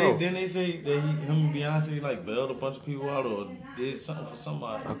though. Didn't they say that him and Beyonce like bailed a bunch of people out or did something for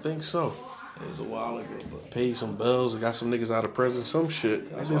somebody? I think so. It was a while ago, but paid some bills and got some niggas out of prison, some shit.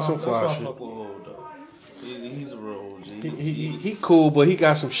 They did some fly shit. Fuck with Hov, though. He's a real OG. He cool, but he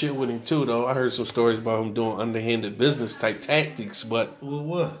got some shit with him too, though. I heard some stories about him doing underhanded business type tactics, but with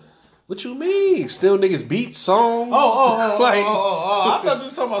what? What you mean? Still niggas beat songs? I thought you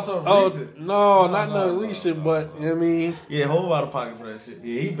were talking about something recent. No, not nothing recent, but you know what I mean? Yeah, Hov out of pocket for that shit.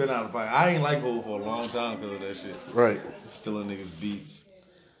 Yeah, he been out of pocket. I ain't like Hov for a long time because of that shit. Right. Stealing niggas beats.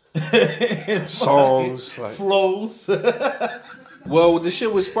 Songs. Like, flows. Well, the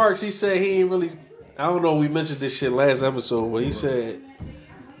shit with Sparks, he said he ain't really, I don't know, we mentioned this shit last episode, but he said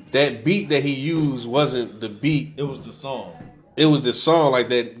that beat that he used wasn't the beat. It was the song. It was the song like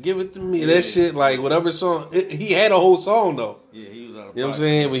that. Give it to me. That shit, like whatever song. He had a whole song though. Yeah, he was out of You know what I'm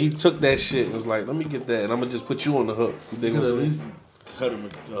saying? But he took that shit and was like, let me get that and I'm going to just put you on the hook. You could have at least cut him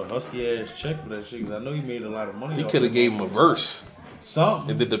a husky ass check for that shit because I know he made a lot of money. He could have gave him a verse. Something.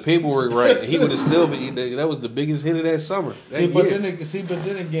 And did the paperwork right. And he would have still been, that was the biggest hit of that summer. But then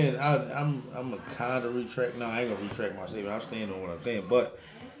again, I'm a kind of retract. No, I ain't going to retract my statement. I'm staying on what I'm saying. But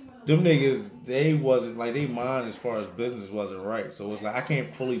them niggas, they wasn't, like, they mind as far as business wasn't right. So it's like, I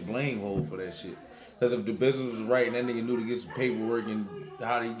can't fully blame Hov for that shit. Because if the business was right and that nigga knew to get some paperwork and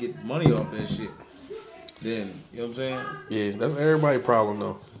how to get money off that shit, then, you know what I'm saying? Yeah, that's everybody's problem,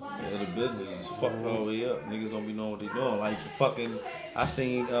 though. Yeah, the business is fucked all the way up. Niggas don't be knowing what they doing. Like, fucking, I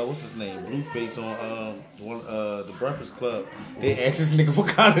seen, what's his name? Blueface on the Breakfast Club. They asked this nigga what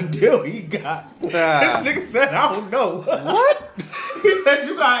kind of deal he got. This nigga said, I don't know. What? He said,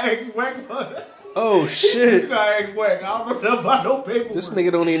 you got ex-whack money. Oh, shit. You got ex-whack. I don't know about no paperwork. This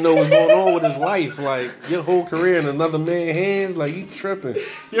nigga don't even know what's going on with his life. Like, your whole career in another man's hands, like, he tripping.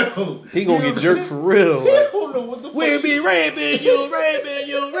 Yo. He gonna get jerked for real. Like, I don't know what the fuck. We be raping, you raping,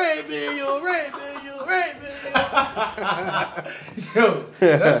 you raping, you raping, you raping. Yo,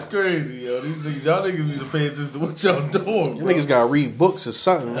 that's crazy, yo. These niggas, y'all niggas need to pay attention to what y'all doing, You bro. niggas gotta read books or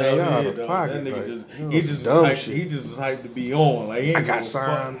something, man. Y'all out of dog. pocket. That nigga Like, he just was hyped to be on. Like, he ain't I got give a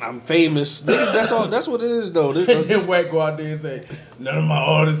signed. fuck. I'm famous. Niggas, that's all. That's what it is, though. Then Whack go out there and say, none of my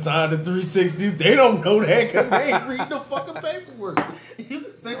artists signed the 360s. They don't know that because they ain't reading the fucking paperwork. You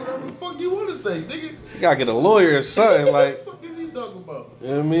can say whatever the fuck you want to say, nigga. You gotta get a lawyer or something. Like, What the fuck is he talking about? you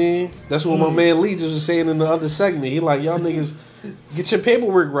know what I mean? That's what my man Lee just was saying in the other segment. He like, y'all niggas get your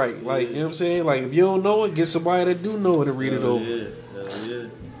paperwork right. Like, you know what I'm saying? Like, if you don't know it, get somebody that do know it to read it over. Yeah.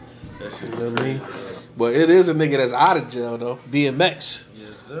 That shit's You know what I mean? crazy. But it is a nigga that's out of jail though. DMX.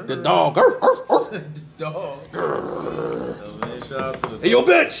 Yes, sir. The dog. The dog. Oh, man, shout out to the Hey yo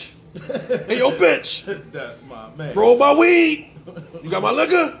bitch. Hey yo bitch. That's my man. Roll my weed. You got my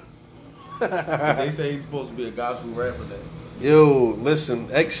liquor? They say he's supposed to be a gospel rapper now. Yo, listen,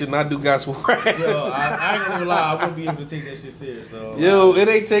 X should not do gospel rap. Yo, I ain't gonna lie, I wouldn't be able to take that shit serious. So, Yo, it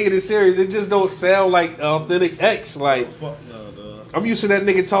ain't taking it serious. It just don't sound like authentic X. Like, fuck no, dog. I'm used to that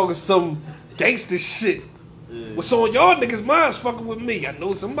nigga talking some gangster shit. Yeah. What's on y'all niggas' minds fucking with me? I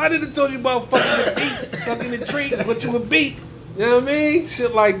know somebody that told you about fucking the beat, stuck in the tree, what you would beat. You know what I mean?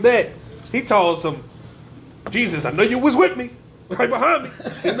 Shit like that. He told some, Jesus, I know you was with me. Right behind me.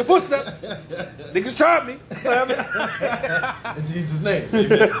 Seen the footsteps. Niggas tried me. In Jesus' name.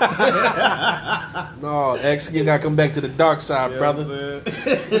 No, X, you gotta come back to the dark side, brother.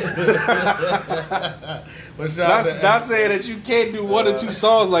 But shout out to Not saying that you can't do one or two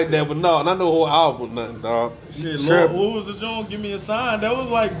songs like that, but no, not no whole album, nothing, dog. shit, Lord, what was the joint? Give me a sign. That was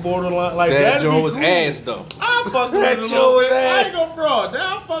like borderline. Like That that'd joint be was cool. ass though. I fuck with That it a joint little was bit. I ass. ain't gonna fraud.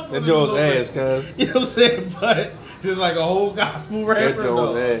 Now I fuck with That it a joint was little ass, bit. cuz. You know what I'm saying? But just like a whole gospel rapper, That joint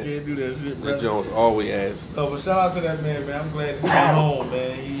was no, ass. can't do that shit, bro. That joint was always ass. No, but shout out to that man. I'm glad to see him home,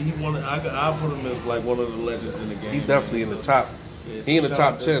 man. He wanted. I put him as like one of the legends in the game. He definitely in the top. Yeah, He in the shout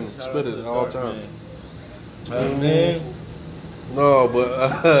top out to- 10 shout out to spitters the all Dark time. Man. No, but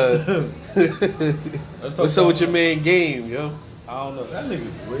Let's talk what's up about- with your man Game, yo? I don't know. That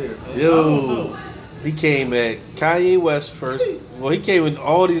nigga's weird, man. I don't Yo, know. he came at Kanye West first. Well, he came with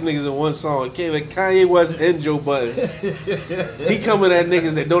all these niggas in one song. He came at Kanye West and Joe Budden. He coming at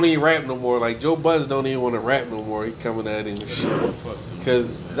niggas that don't even rap no more. Like Joe Budden don't even want to rap no more. He coming at him and shit. Cause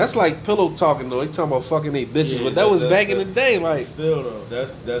that's like pillow talking though. He talking about fucking they bitches, Yeah, but that was back in the day. Like Still though,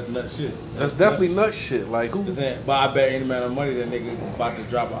 that's nut shit. that's definitely nut shit. Like who? But I bet any amount of money that nigga about to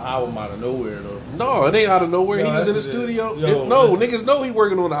drop an album out of nowhere though. No, it ain't out of nowhere. Yo, He was in the that's it. studio. Yo, No, listen. niggas know he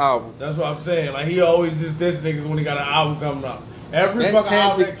working on the album. That's what I'm saying. Like he always just diss niggas when he got an album coming out. Every That fucking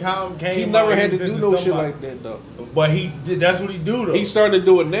album tactic- that came He out, never had to was do dissing no shit somebody. like that though. But he did. That's what he do though. He's starting to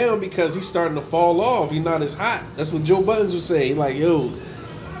do it now because he's starting to fall off. He's not as hot. That's what Joe Buttons was saying. He like, yo,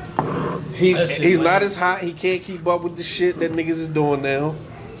 That shit he's like- not as hot. He can't keep up with the shit that niggas is doing now.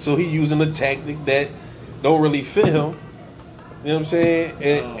 So he using a tactic that don't really fit him. You know what I'm saying?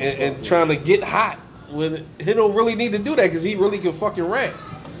 And trying to get hot when he don't really need to do that because he really can fucking rap.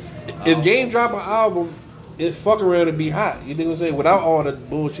 If Game drop an album, it fuck around and be hot. You know what I'm saying? Without all the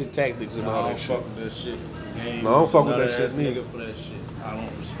bullshit tactics and I all don't that shit. fuck with that shit. Game No, I don't fuck with nut that shit ass neither. nigga for that shit. I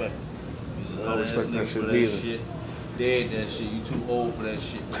don't respect him. He's a I don't nut ass respect that nigga shit for neither. shit. Dead that shit. You too old for that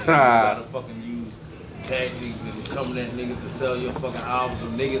shit. Man. You gotta fucking use tactics and coming at niggas to sell your fucking albums.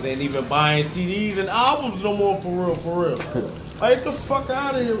 And niggas ain't even buying CDs and albums no more for real, for real. Like, get the fuck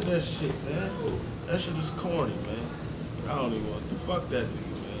out of here with that shit, man. That shit is corny, man. I don't even want to fuck that nigga,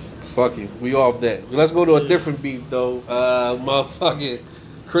 man. Fuck him. We off that. Let's go to a different beat though. Motherfucking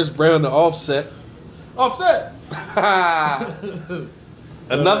Chris Brown, the Offset. Offset.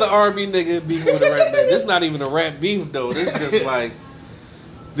 Another R&B nigga beefing with a rap man. This not even a rap beef though. This just like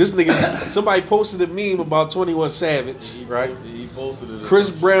this nigga. Somebody posted a meme about 21 Savage, right? He posted it. Chris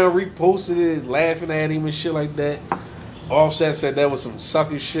Brown reposted it, laughing at him and shit like that. Offset said that was some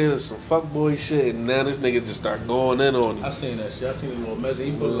sucker shit or some fuckboy shit, and now this nigga just start going in on him. I seen that shit. I seen a little message.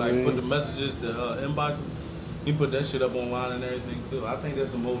 He put put the messages, the inboxes. He put that shit up online and everything too. I think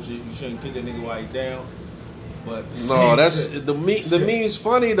that's some old shit. You shouldn't kick that nigga while he down. But No, that's shit. the meme. The meme's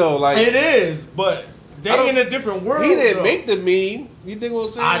funny though. Like It is, but I don't- they in a different world. he didn't though. make the meme. You think what I'm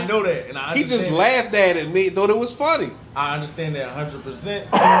saying? I know that, and I He just understand laughed at it, and thought it was funny. I understand that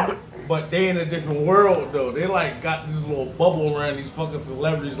 100%. But they in a different world though. They like got this little bubble around these fucking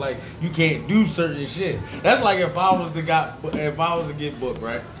celebrities. Like you can't do certain shit. That's like if I was to get booked,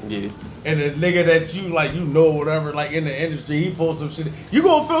 right? Yeah. And the nigga that you like, you know, whatever, like in the industry, he posts some shit. You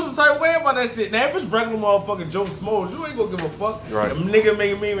gonna feel some type of way about that shit. Now if it's regular motherfucking Joe Smoes, you ain't gonna give a fuck. Right. The nigga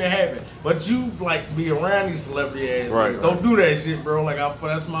make a meme and happen. But you like be around these celebrity ass. Right, niggas. Don't do that shit, bro. Like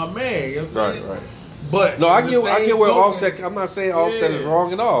that's my man. You know what I'm saying? Right. But No, I the get same where token- Offset. I'm not saying Offset is Yeah.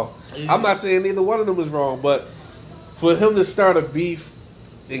 wrong at all. Yeah. I'm not saying neither one of them is wrong, but for him to start a beef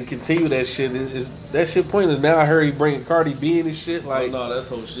and continue that shit is that shit pointless. Now I heard he bringing Cardi B in and shit. Like, no, that's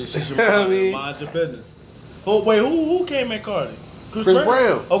whole shit. She should I mean- mind your business. Oh wait, who came at Cardi? Chris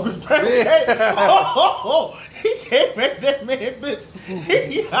Brown. Oh, Chris Brown. Yeah. He came at that man, bitch.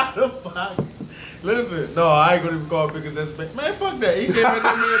 He out of pocket. Listen, no, I ain't gonna even call it because that's man. Fuck that. He came at that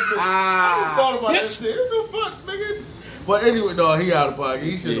man, bitch. I just thought about that Bitch. shit. What the fuck, nigga? But anyway, no, he out of pocket.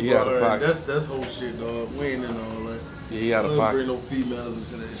 He should have he out brought of her. pocket. That's whole shit, dog. We ain't in all that. Yeah, he out of Don't pocket. bring no females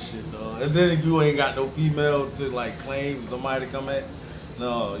into that shit, dog. And then if you ain't got no female to like claim somebody to come at,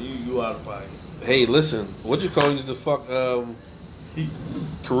 no, you out of pocket. Hey, listen, what you call used to fuck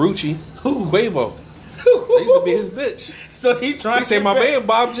Karuchi, Quavo. That used to be his bitch. So he trying He to said, get "My back- man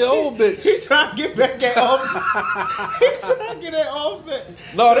bobbed your old bitch." He trying to get back at Offset. He trying to get at Offset.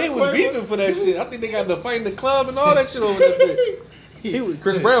 No, they was Quavo- beefing for that shit. I think they got in a fight in the club and all that shit over that bitch.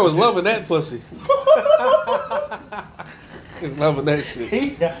 Chris Brown was loving that pussy. He was loving that shit. He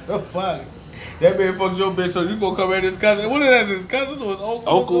got the fuck. That man fucked your bitch, so you gonna come at his cousin? What is that? His cousin or his uncle?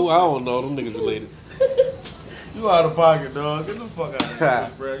 or Uncle, I something? don't know. Them niggas related. You out of pocket, dog. Get the fuck out of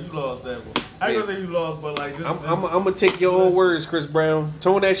here, Chris Brown. You lost that one. I ain't gonna say you lost, but like, I'm gonna take your own words, Chris Brown.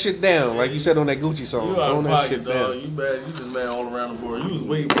 Tone that shit down, like you said on that Gucci song. You out Tone of that pocket, shit dog. down. You bad. You just mad all around the board. You was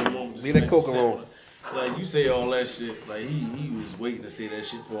waiting for the moment. to Leave that snap- coke snap alone. on it. Like you say all that shit. Like he was waiting to say that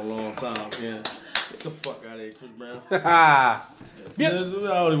shit for a long time. Man, get the fuck out of here, Chris Brown. Yep. I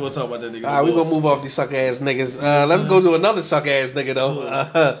don't even want to talk about that nigga. Alright, we gonna move off these suck ass niggas. Let's go to another suck ass nigga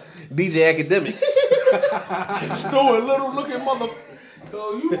though. DJ Academics. Snowing little looking mother.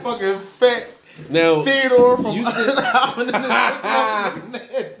 Yo, you fucking fat Now, Theodore from you nigga.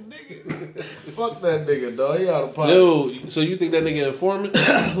 Fuck that nigga, dog. He out of pocket. yo, so you think that nigga informant?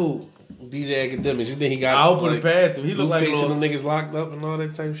 Who? DJ Academics. You think he got? I don't put it past him. He look like a facing little them niggas locked up and all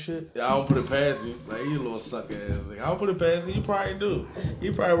that type of shit. I don't put it past him. Like, he a little sucker ass nigga. I don't put it past him. He probably do.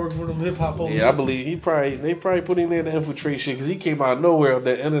 He probably work for them hip hop police. Yeah, I believe they probably put him there to infiltrate shit because he came out of nowhere with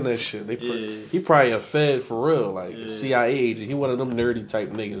that internet shit. He probably a fed for real, like a CIA agent. He one of them nerdy type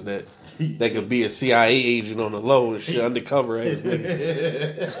niggas that could be a CIA agent on the low and shit, undercover ass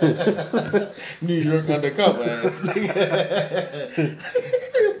nigga. New York undercover ass nigga.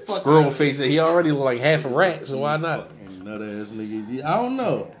 Squirrel face. He already look like half a rat, so why not? Nut ass nigga. I don't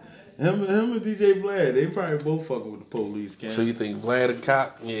know. Him and DJ Vlad, they probably both fucking with the police. So you think Vlad a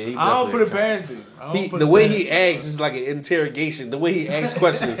cop? Yeah, he. I don't put it past him. The way he acts is like an interrogation. The way he asks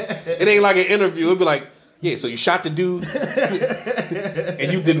questions, it ain't like an interview. It'd be like, yeah, so you shot the dude,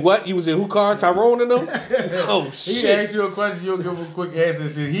 and you did what? You was in who car? Tyrone and them? Oh shit! He asks you a question, you'll give him a quick answer.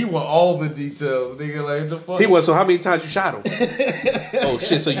 And shit. He want all the details, nigga. Like the fuck. He was. So how many times you shot him? Oh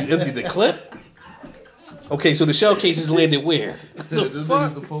shit! So you emptied the clip? Okay, so the shell cases landed where? The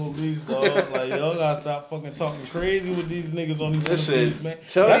fuck? The police, dog. Like, y'all gotta stop fucking talking crazy with these niggas on these police, man.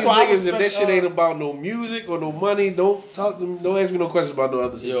 Tell these niggas that shit ain't about no music or no money. Don't talk to them. Don't ask me no questions about no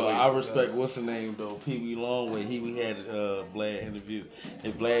other situation. Yo, I respect what's the name though, Pee Wee Long, when we had Vlad interview,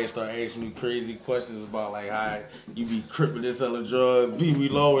 and Vlad started asking me crazy questions about like how you be cripping and selling drugs. Pee Wee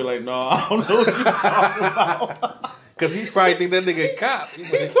Long was like, no, I don't know what you talking about. Cause he's probably think that nigga a cop.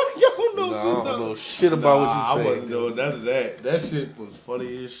 I don't know shit about what you saying. I wasn't doing none of that. That shit was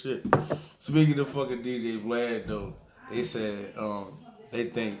funny as shit. Speaking of fucking DJ Vlad though, they said they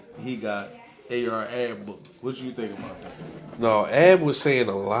think he got AR Ab book. What you think about that? No, Ab was saying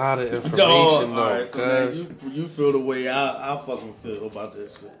a lot of information though. Right, so you feel the way I fucking feel about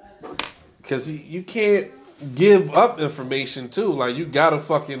that shit. Cause you can't give up information too. Like you gotta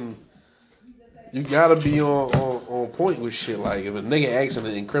be on point with shit. Like if a nigga asking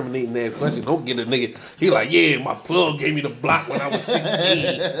an incriminating ass question, don't get a nigga. He like, yeah, my plug gave me the block when I was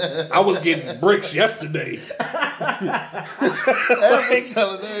 16. I was getting bricks yesterday. Like,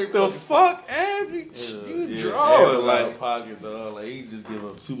 telling the fuck, Ab, you draw like pocket, dog. Like he just give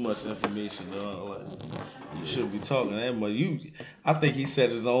up too much information, dog. Like you shouldn't be talking that much. I think he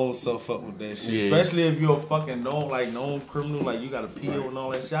set his own self up with that shit. Yeah. Especially if you're a fucking known criminal, like you got a PO and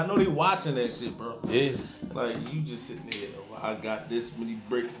all that shit. I know they watching that shit, bro. Yeah. Like you just sitting there, I got this many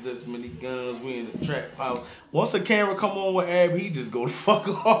bricks, this many guns, we in the trap house. Once a camera come on with Ab, he just go the fuck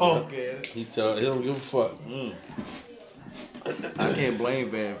off, man. He don't give a fuck. I can't blame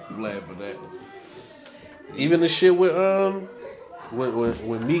Vlad for that. Even the shit with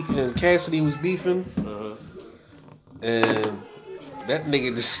when Meek and Cassidy was beefing, and that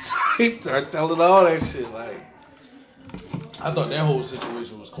nigga just started telling all that shit. Like, I thought that whole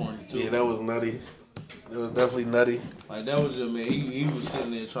situation was corny too. Yeah, that was nutty. It was definitely nutty. Like that was just, man. He was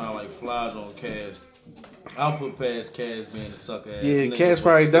sitting there trying to like flies on Cass. I'll put past Cass being a sucker ass. Yeah, Cass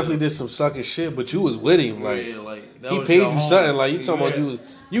probably definitely did some sucker shit, but you was with him. Like, yeah, like he paid you something. Like you talking about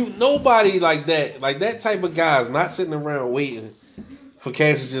nobody like that. Like that type of guy is not sitting around waiting for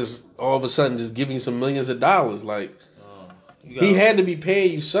Cass to just all of a sudden just give you some millions of dollars. Like he had to be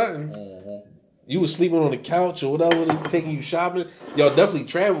paying you something. You was sleeping on the couch or whatever, taking you shopping. Y'all definitely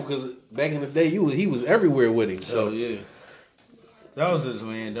traveled because back in the day, he was everywhere with him. So yeah. That was his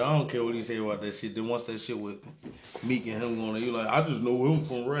man. I don't care what he say about that shit. Then once that shit with Meek and him going, you like, I just know him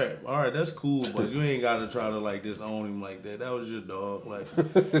from rap. All right, that's cool, but you ain't got to try to like disown him like that. That was your dog. Like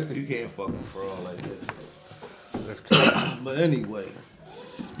you can't fucking fraud like that. That's crazy. But anyway,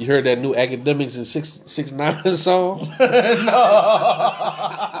 you heard that new Academics and 6ix9ine song? No.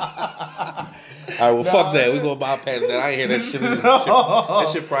 All right, well, fuck that. We gonna bypass that. I ain't hear that shit. That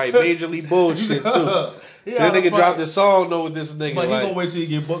shit probably majorly bullshit too. That nigga dropped this song though with this nigga. But he gonna wait till you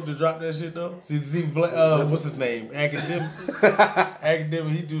get booked to drop that shit though. See, what's his name? Academic.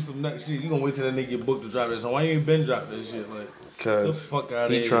 He do some nut shit. You gonna wait till that nigga get booked to drop that song? Why you ain't been dropped that shit? Like, cause fuck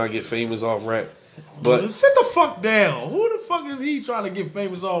out he trying to get famous off rap. But sit the fuck down. Who the fuck is he trying to get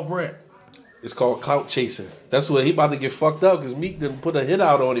famous off rap? It's called clout chasing. That's what he about to get fucked up because Meek didn't put a hit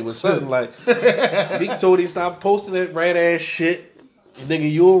out on him or something. Like Meek told him stop posting that rat ass shit.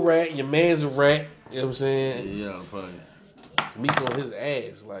 Nigga, you a rat. Your man's a rat. You know what I'm saying? Yeah, funny. Meek on his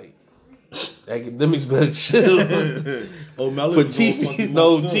ass. Like Academics better chill. O'Malley for Teefy,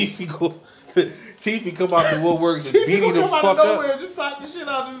 Teefy come out the woodworks and beat him the fuck up. Just sock the shit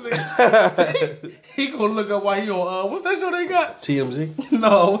out this nigga. He gonna look up why he on what's that show they got? TMZ?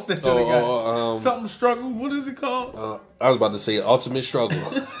 No, what's that show they got? Something Struggle. What is it called? I was about to say Ultimate Struggle.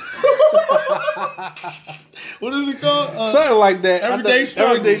 What is it called? Something like that. Everyday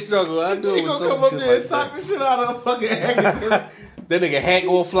Struggle. Everyday Struggle. I knew it was something. He gonna come up there and sock the shit out of a fucking Academic. That nigga hat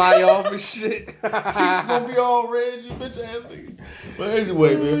gonna fly off and shit. Cheeks gonna be all red, you bitch ass nigga. But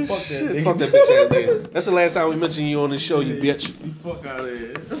anyway, man, fuck that nigga. Fuck that bitch ass nigga. That's the last time we mentioned you on this show, you bitch. You fuck out of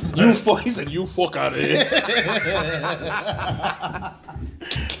here. You fuck. He said you fuck out of here.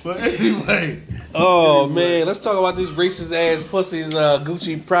 But anyway. Oh man, let's talk about these racist ass pussies.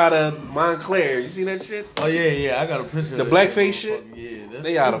 Gucci, Prada, Montclair. You see that shit? Oh yeah, I got a picture. The of blackface shit. Yeah, that's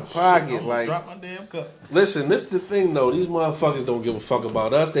They out of pocket. Like, drop my damn cup. listen, this is the thing though. These motherfuckers don't give a fuck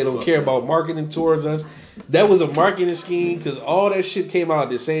about us. They don't care about marketing towards us. That was a marketing scheme because all that shit came out at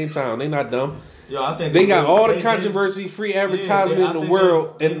the same time. They not dumb. Yo, I think They got all the controversy, free advertisement in the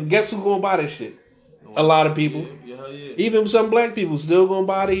world, and guess who's gonna buy this shit? A lot of people. Yeah. Even some black people still gonna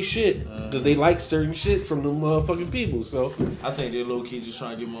buy their shit because they like certain shit from the motherfucking people. So I think they low key just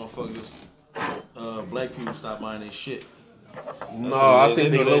trying to get motherfuckers, black people stop buying their shit. no, I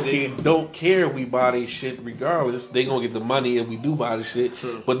think they low key don't care we buy their shit regardless. They gonna get the money if we do buy the shit,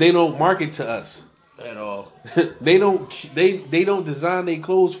 True. but they don't market to us. At all. They don't design their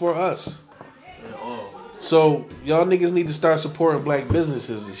clothes for us. At all. So y'all niggas need to start supporting black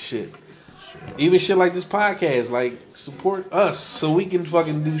businesses and shit. Even shit like this podcast, like support us so we can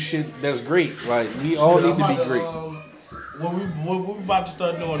fucking do shit that's great. Like we all need to be great. What we about to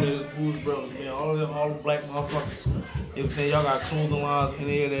start doing is Booze Brothers, man. All the black motherfuckers. If say y'all got clothing lines,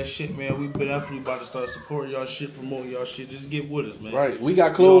 any of that shit, man, we been definitely about to start supporting y'all shit, promoting y'all shit. Just get with us, man. Right, we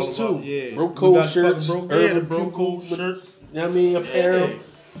got clothes We all about- too. Yeah, Broke We cold got shirts, fucking the urban broke cold people, shirts. You know what I mean? Apparel. Yeah.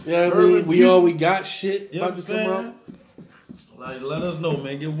 You know what I Urban mean? We got shit You know about what to I'm come saying? out. Like, let us know,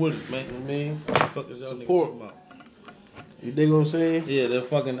 man. Get with us, man. You know what I mean? What the fuck is y'all niggas Support. talking about? You dig what I'm saying? Yeah, they're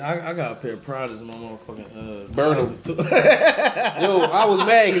fucking. I got a pair of Pradas in my motherfucking. Burn 'em. closet, too. Yo, I was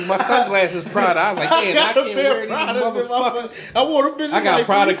mad because my sunglasses Prada. I was like, damn, I can't wear these motherfuckers. I wore them bitches. I got like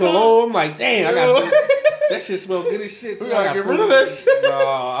Prada 3 times. cologne. I'm like, damn, I got that shit smell good as shit. We too. gotta I get got rid of that shit. No,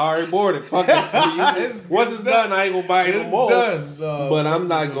 I already bought it. Fuck it. Once it's done, I ain't gonna buy it no It's more. done. But I'm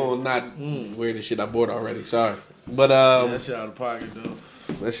not gonna not wear the shit I bought already. Sorry. But That shit out of pocket though.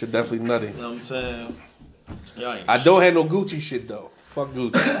 that shit definitely nutty. You know what I'm saying? Y'all ain't I don't have no Gucci shit though. Fuck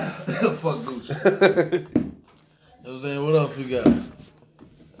Gucci. fuck Gucci. You know what I'm saying? What else we got?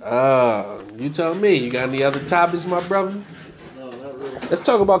 You tell me. You got any other topics, my brother? No, not really. Let's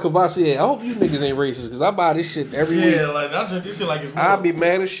talk about Cavassier. I hope you niggas ain't racist because I buy this shit every week. Yeah, like I drink this shit like it's I'll be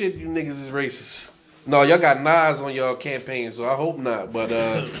mad as shit you niggas is racist. No, y'all got Nas on y'all campaign, so I hope not. But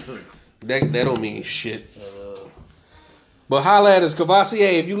that don't mean shit. But holla at us,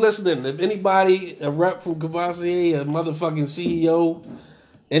 Cavassier, if you listening. If anybody, a rep from Cavassier, a motherfucking CEO,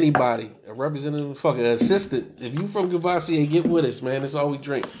 anybody, a representative, fucking assistant, if you from Cavassier, get with us, man. That's all we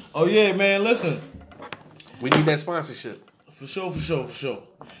drink. Oh yeah, man. Listen, We need that sponsorship. for sure.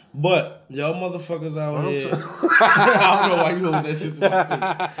 But y'all motherfuckers out here, I don't know why you hold that shit to my face. You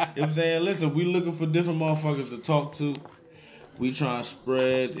know what I'm saying? Listen, we looking for different motherfuckers to talk to. We trying to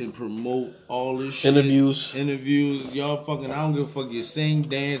spread and promote all this shit. Interviews. Y'all fucking, I don't give a fuck. You sing,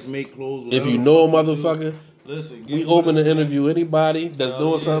 dance, make clothes. If whatever you the know a fuck you do. motherfucker, Listen, we get open with to us, man. interview anybody that's Hell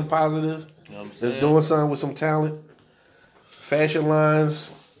doing yeah. something positive, You know what I'm that's saying? doing something with some talent, fashion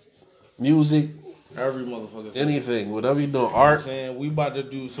lines, music, Every motherfucker. anything, whatever you doing, I'm art. saying we about to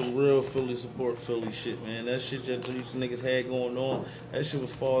do some real Philly support Philly shit, man. That shit that these niggas had going on, that shit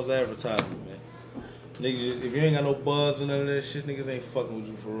was false advertisement, man. Niggas, if you ain't got no buzz and none of that shit, niggas ain't fucking with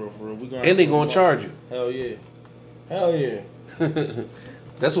you for real. We And they gonna charge you. Hell yeah.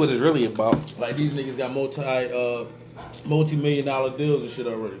 That's what it's really about. Like these niggas got multi-million-dollar deals and shit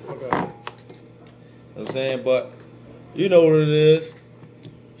already. Fuck out. You know what I'm saying? But you know what it is.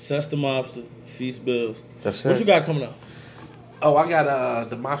 Sets the Mobster, Feast Bills. That's What it. you got coming out? Oh, I got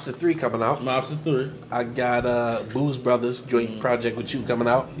the Mobster 3 coming out. Mobster 3. I got Booze Brothers joint project with you coming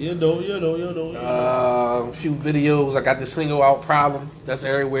out. You know. A few videos. I got the single out, Problem. That's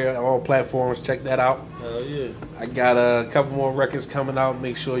everywhere on all platforms. Check that out. Hell yeah. I got a couple more records coming out.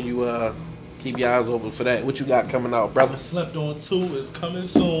 Make sure you keep your eyes open for that. What you got coming out, brother? Slept on 2 is coming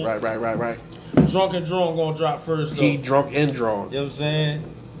soon. Right. Drunk and Drawn gonna drop first though. He drunk and drawn. You know what I'm saying?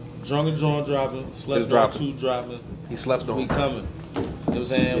 Drunk and Drawn dropping. Slept It's on dropping. 2 dropping. He slept on. We coming. You know what I'm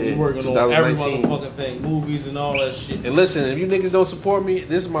saying? Yeah, We working on every 2019. motherfucking thing. Movies and all that shit. And listen, if you niggas don't support me,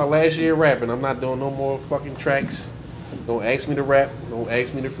 this is my last year rapping. I'm not doing no more fucking tracks. Don't ask me to rap. Don't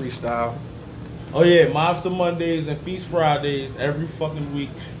ask me to freestyle. Oh yeah, Mobster Mondays and Feast Fridays every fucking week.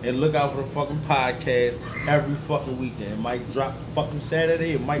 And look out for the fucking podcast every fucking weekend. It might drop fucking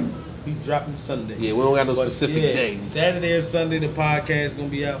Saturday. It might be dropping Sunday. Yeah, we don't got no But, specific yeah, days. Saturday and Sunday the podcast gonna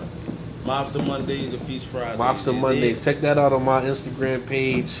be out. Mobster Mondays and Feast Fridays. Mobster Yeah, Mondays. Check that out on my Instagram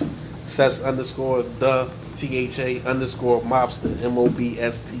page. Sess_the. THA_Mobsta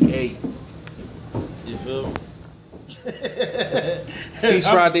MOBSTA. You feel me? Feast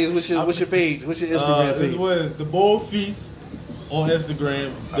Fridays. What's your page? What's your Instagram This page? was the Bull Feast on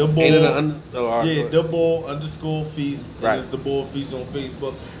Instagram. The Bull. Ain't it The Bull _Feast. Right. And it's the Bull Feast on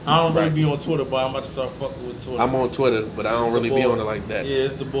Facebook. I don't really be on Twitter, but I'm about to start fucking with Twitter. I'm on Twitter, but I don't really be on it like that. Yeah,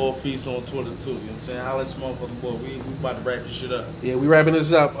 it's the Bull Feast on Twitter too. You know what I'm saying? I'll let you motherfucking boy. We about to wrap this shit up. Yeah, we wrapping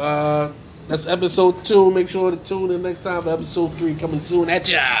this up. That's episode 2. Make sure to tune in next time for episode 3 coming soon at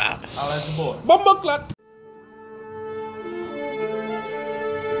ya. I'll let your boy. Bumbuckler.